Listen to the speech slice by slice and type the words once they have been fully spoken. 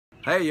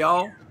Hey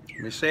y'all,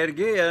 let me say it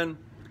again.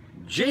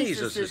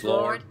 Jesus is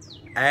Lord,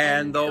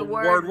 and the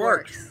Word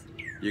works.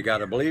 You got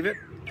to believe it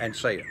and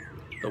say it.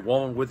 The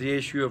woman with the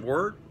issue of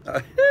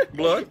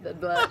blood, The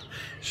blood.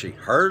 she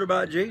heard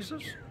about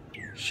Jesus.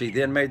 She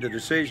then made the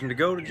decision to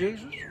go to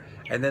Jesus.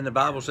 And then the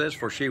Bible says,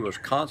 for she was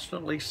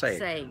constantly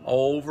saying,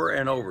 over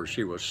and over,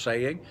 she was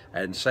saying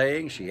and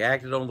saying, she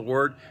acted on the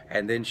word,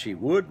 and then she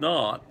would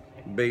not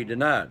be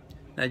denied.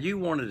 Now, you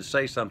wanted to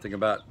say something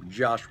about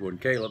Joshua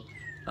and Caleb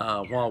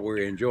while we're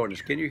enjoying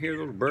this. Can you hear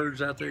those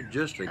birds out there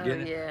just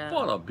again? Yeah.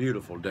 What a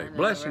beautiful day. Know,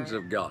 Blessings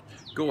right? of God.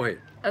 Go ahead.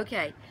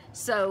 Okay,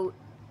 so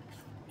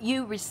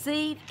you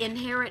receive,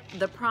 inherit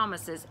the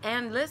promises.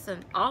 And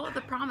listen, all of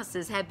the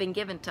promises have been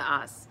given to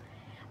us.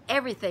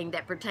 Everything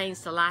that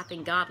pertains to life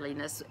and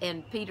godliness.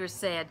 And Peter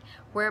said,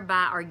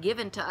 whereby are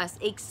given to us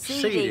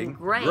exceeding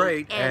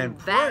great and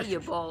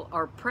valuable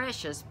or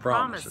precious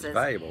promises.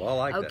 Valuable. I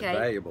like that.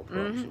 Valuable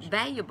promises.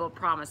 Valuable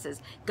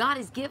promises. God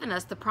has given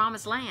us the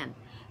promised land.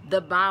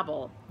 The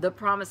Bible, the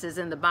promises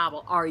in the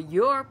Bible are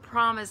your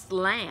promised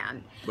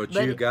land. But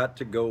you got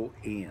to go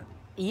in.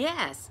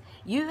 Yes,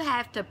 you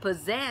have to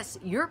possess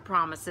your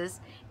promises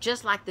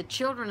just like the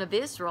children of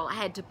Israel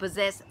had to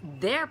possess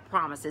their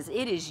promises.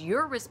 It is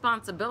your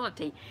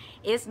responsibility.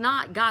 It's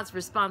not God's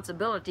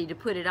responsibility to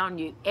put it on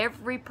you.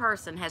 Every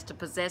person has to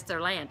possess their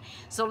land.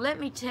 So let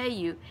me tell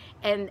you,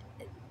 and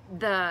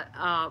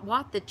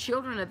what the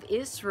children of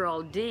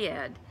Israel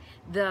did,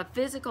 the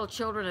physical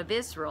children of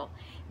Israel,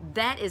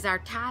 that is our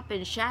type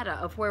and shadow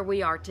of where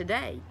we are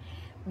today.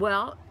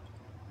 Well,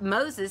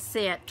 Moses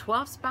sent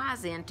 12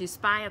 spies in to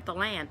spy out the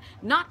land,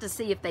 not to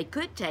see if they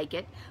could take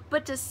it,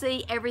 but to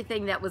see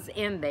everything that was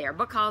in there,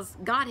 because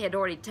God had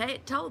already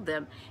told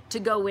them to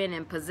go in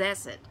and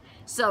possess it.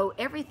 So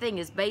everything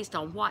is based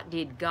on what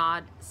did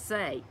God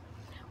say.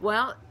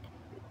 Well,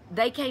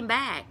 they came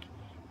back,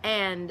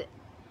 and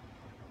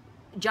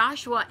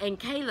Joshua and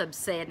Caleb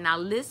said, now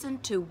listen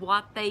to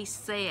what they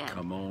said.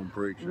 Come on,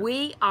 preacher.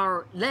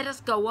 Let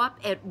us go up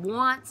at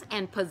once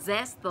and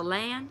possess the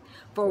land,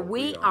 for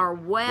we are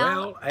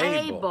well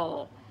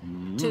able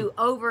to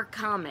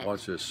overcome it.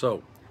 Watch this.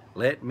 So,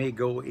 let me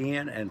go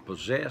in and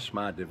possess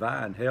my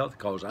divine health,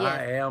 because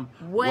I am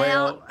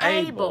well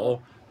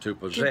able to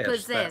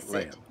possess that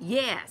land.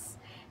 Yes.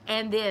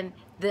 And then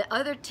the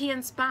other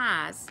 10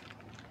 spies,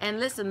 and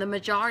listen, the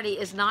majority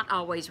is not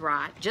always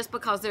right. Just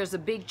because there's a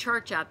big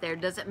church out there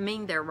doesn't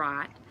mean they're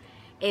right.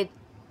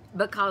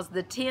 Because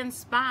the 10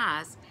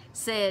 spies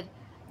said,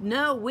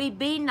 no, we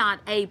be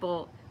not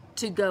able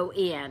to go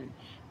in.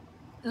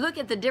 Look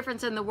at the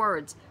difference in the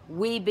words.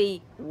 We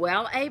be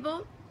well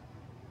able,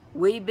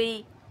 we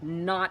be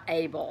not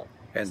able.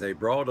 And they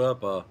brought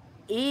up a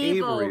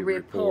evil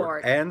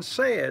report and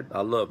said, I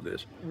love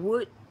this,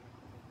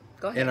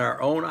 Go ahead. in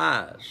our own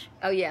eyes.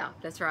 Oh yeah,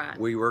 that's right.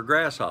 We were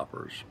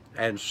grasshoppers,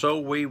 and so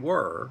we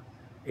were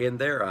in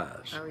their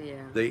eyes. Oh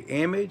yeah. The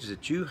image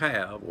that you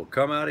have will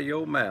come out of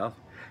your mouth,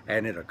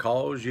 and it'll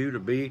cause you to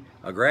be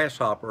a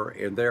grasshopper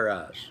in their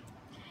eyes.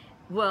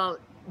 Well,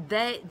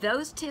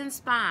 those 10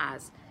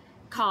 spies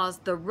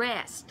caused the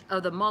rest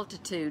of the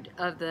multitude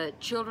of the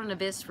children of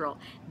Israel.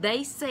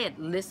 They said,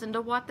 listen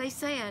to what they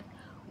said,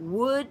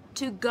 would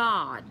to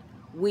God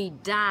we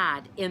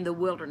died in the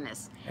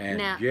wilderness. And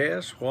now,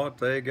 guess what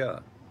they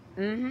got?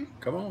 Come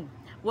on.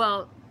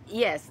 Well,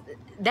 yes,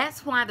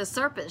 that's why the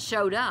serpent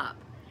showed up,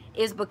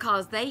 is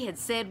because they had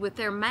said with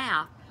their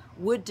mouth,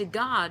 would to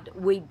God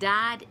we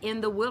died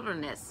in the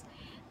wilderness.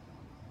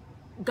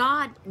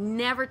 God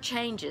never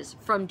changes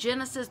from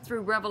Genesis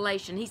through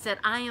Revelation. He said,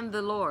 I am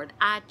the Lord,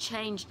 I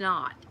change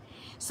not.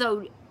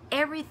 So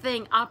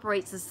everything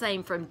operates the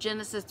same from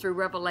Genesis through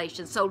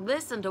Revelation. So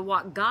listen to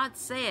what God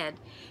said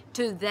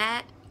to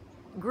that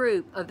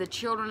group of the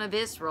children of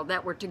Israel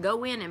that were to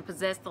go in and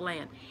possess the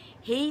land.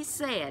 He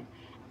said,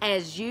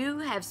 as you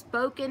have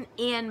spoken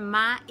in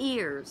my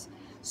ears,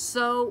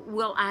 so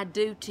will I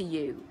do to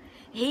you.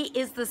 He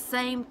is the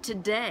same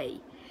today.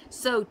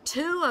 So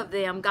 2 of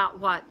them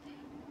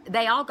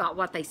they all got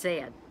what they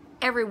said.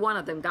 Every one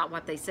of them got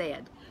what they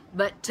said.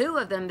 But 2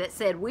 of them that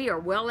said, we are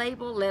well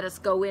able, let us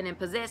go in and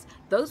possess,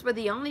 those were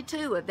the only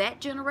 2 of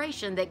that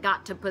generation that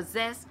got to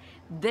possess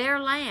their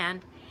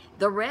land.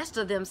 The rest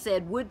of them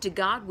said, would to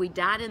God we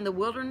died in the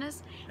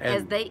wilderness,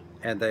 and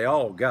they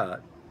all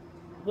got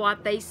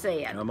what they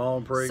said. Come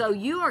on, preach. So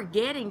you are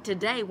getting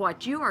today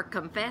what you are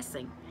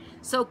confessing.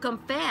 So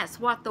confess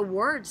what the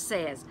Word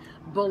says.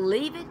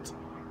 Believe it,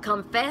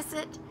 confess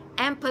it,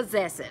 and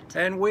possess it.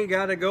 And we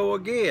got to go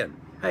again.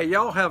 Hey,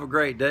 y'all have a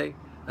great day.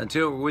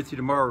 Until we're with you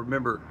tomorrow,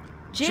 remember,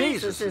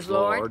 Jesus is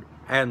Lord,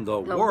 and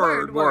the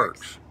Word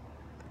works.